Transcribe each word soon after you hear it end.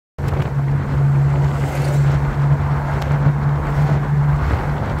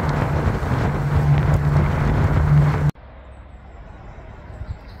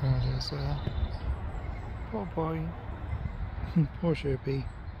boy. Poor Sherpy.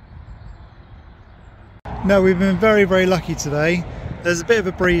 No, we've been very, very lucky today. There's a bit of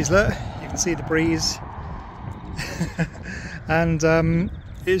a breeze, look. You can see the breeze. And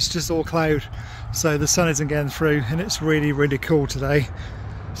it's just all cloud. So the sun isn't getting through and it's really, really cool today.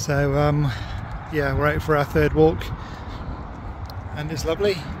 So yeah, we're out for our third walk. And it's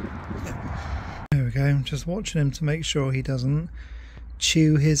lovely. There we go. I'm just watching him to make sure he doesn't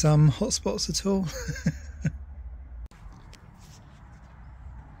chew his hot spots at all.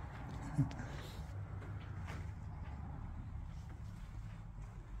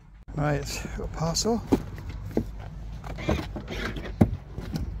 Right, got a parcel. There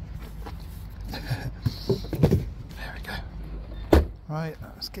we go. Right,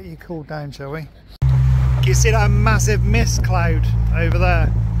 let's get you cooled down, shall we? Can you see that massive mist cloud over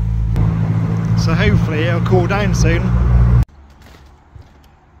there? So hopefully it'll cool down soon. Do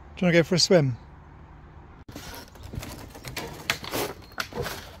you want to go for a swim? Do you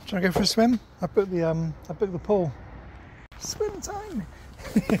want to go for a swim? I booked the pool. Swim time.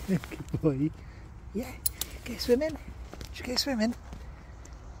 Good boy. Yeah. Go swimming. Should we go swimming?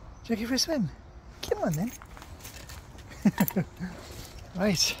 Should we go for a swim? Come on then.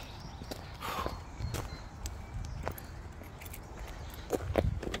 Right.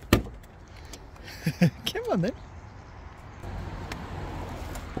 Come on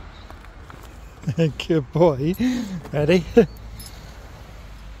then. Good boy. Ready? There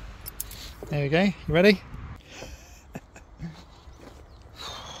we go. You ready?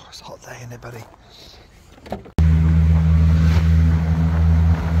 It's a hot day, isn't it, buddy?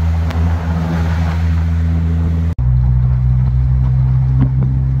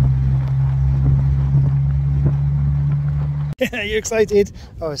 Are you excited?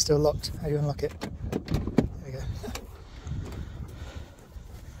 Oh, it's still locked. How do you unlock it? There we go.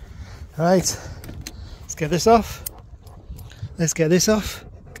 Right, let's get this off. Let's get this off.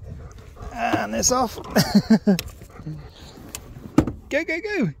 And this off. Go, go,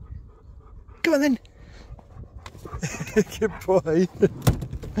 go. Come on then. Good boy.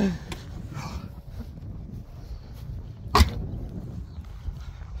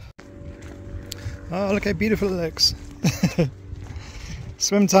 Oh, look how beautiful it looks.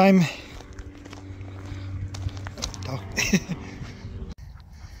 Swim time. Oh.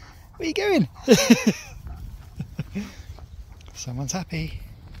 Where are you going? Someone's happy.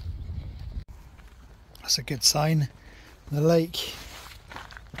 That's a good sign. The lake.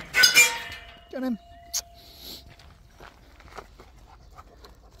 Got him.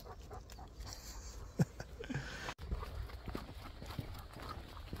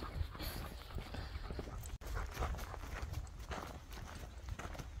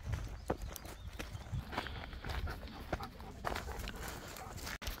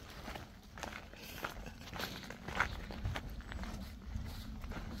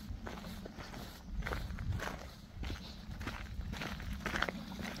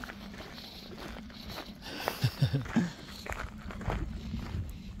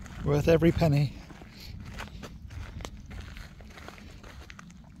 Worth every penny.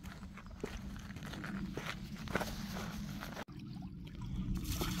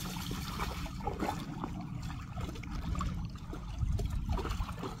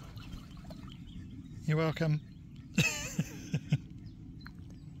 You're welcome.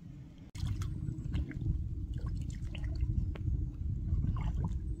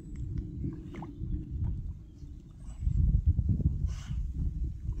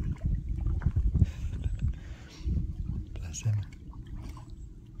 Bless him.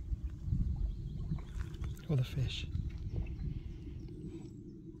 Or the fish.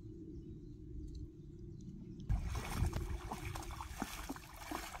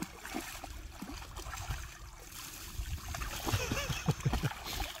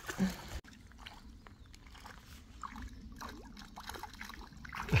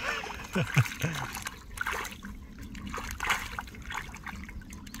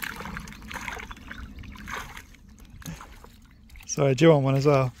 Sorry, do you want one as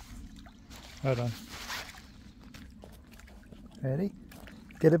well? Hold on. Ready?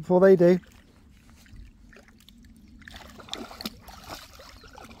 Get it before they do.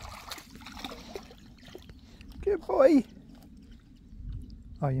 Good boy.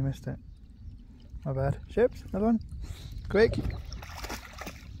 Oh, you missed it. My bad. Ships, another one. Quick.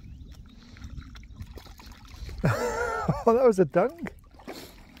 Oh, that was a dunk.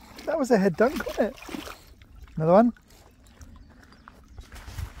 That was a head dunk, wasn't it? Another one.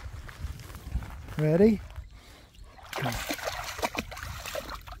 Ready?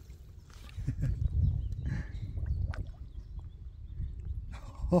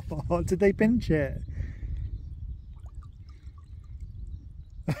 Oh, did they pinch it?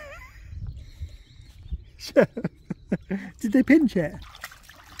 Did they pinch it?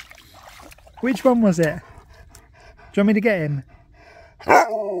 Which one was it? Do you want me to get him?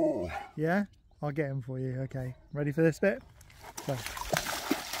 Yeah? I'll get him for you. Okay. Ready for this bit? So.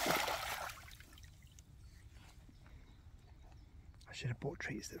 I should have bought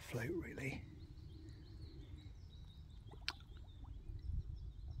treats that float, really.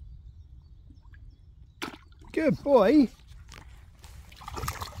 Good boy.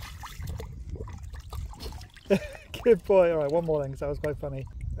 Good boy. All right, one more then, because that was quite funny.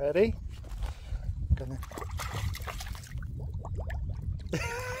 Ready? Go on then.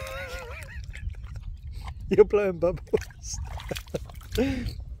 You're blowing bubbles.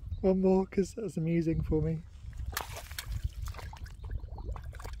 One more, because that was amusing for me.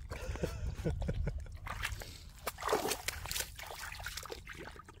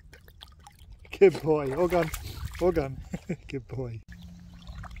 Good boy. All gone. All gone. Good boy.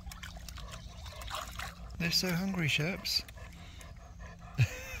 They're so hungry, Sherps.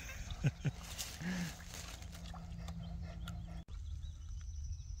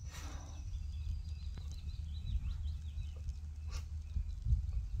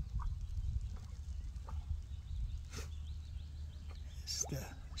 It's the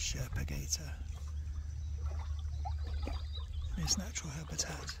Sherpa gator in its natural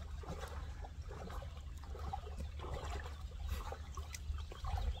habitat.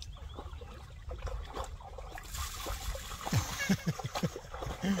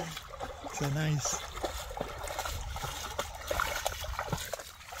 So nice.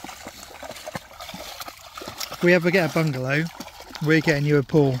 If we ever get a bungalow, we're getting you a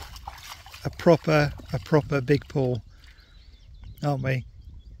pool, a proper big pool, aren't we?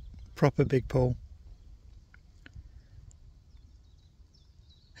 Proper big pool.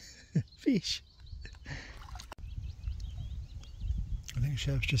 Fish. I think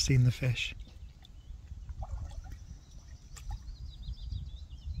Chef's just seen the fish.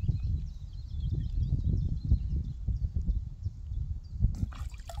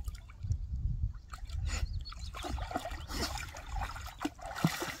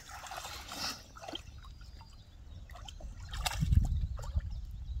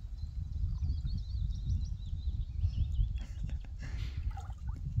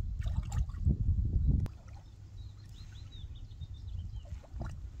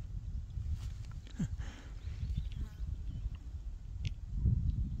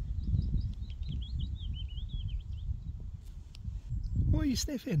 What are you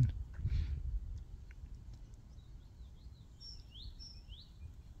sniffing?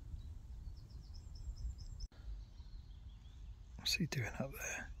 What's he doing up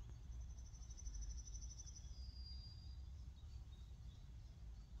there?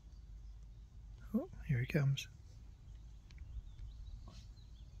 Oh, here he comes.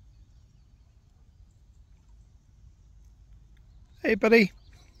 Hey, buddy.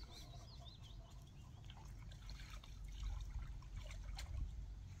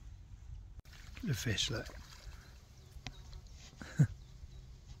 The fish, look.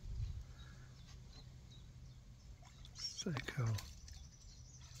 So cool.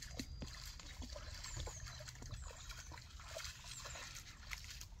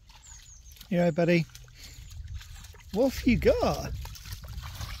 You alright, buddy? What have you got?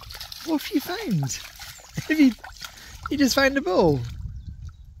 What have you found? Have you just found a ball?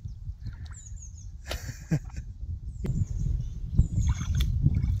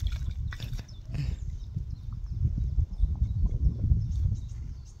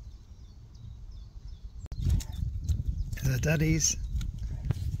 The daddies.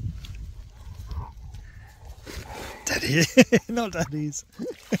 Daddy, not daddies.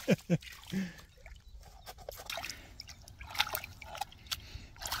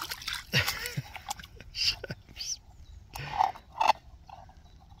 Sherps.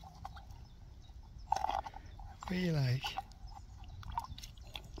 What are you like?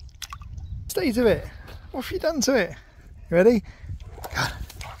 Stay to it. What have you done to it? You ready? Go on.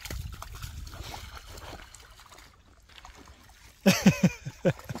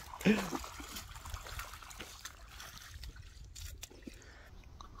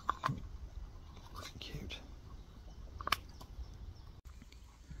 Cute.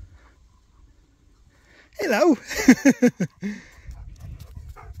 Hello.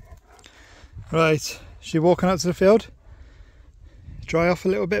 Right, should you walk on out to the field? Dry off a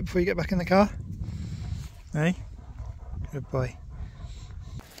little bit before you get back in the car? Hey? Good boy.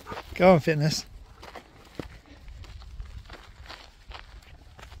 Go on, Fitness.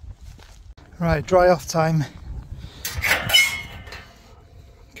 Right, dry off time.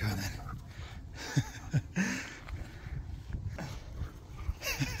 Go on then.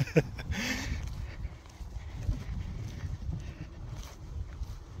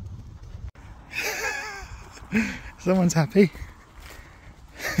 Someone's happy.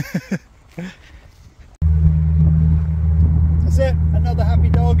 That's it, another happy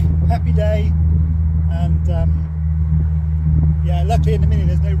dog, happy day, and yeah, luckily in the Mini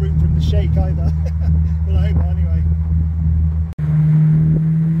there's no room for him to shake either. Well, I hope not anyway.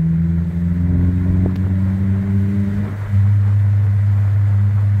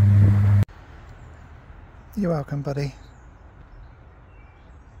 You're welcome, buddy.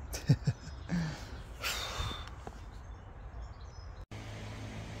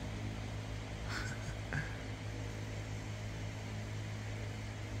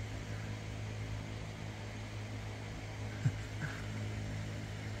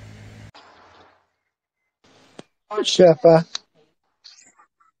 Sherpa.